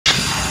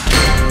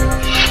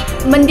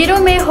मंदिरों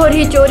में हो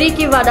रही चोरी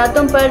की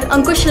वारदातों पर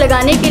अंकुश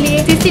लगाने के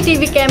लिए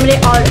सीसीटीवी कैमरे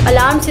और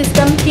अलार्म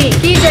सिस्टम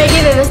की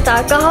जाएगी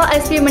व्यवस्था, कहा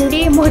एसपी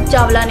मंडी मोहित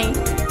चावला ने।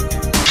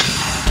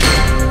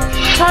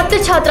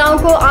 छात्र छात्राओं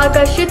को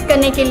आकर्षित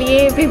करने के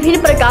लिए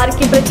विभिन्न प्रकार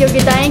की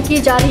प्रतियोगिताएं की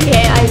जा रही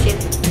है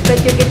आयोजित।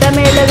 प्रतियोगिता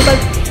में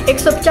लगभग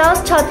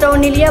 150 छात्राओं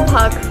ने लिया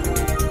भाग।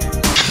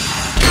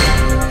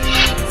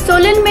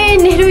 सोलन में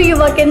नेहरू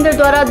युवा केंद्र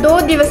द्वारा 2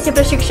 दिवसीय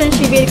प्रशिक्षण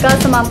शिविर का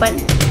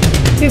समापन।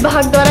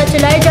 विभाग द्वारा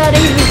चलाई जा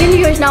रही विभिन्न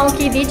योजनाओं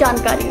की दी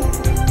जानकारी।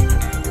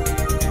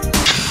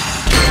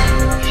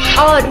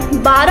 और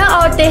 12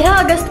 और 13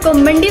 अगस्त को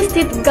मंडी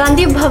स्थित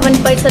गांधी भवन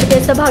परिसर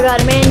के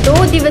सभागार में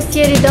 2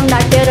 दिवसीय रिदम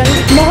नाट्य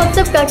रंग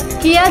महोत्सव का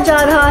किया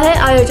जा रहा है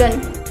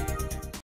आयोजन।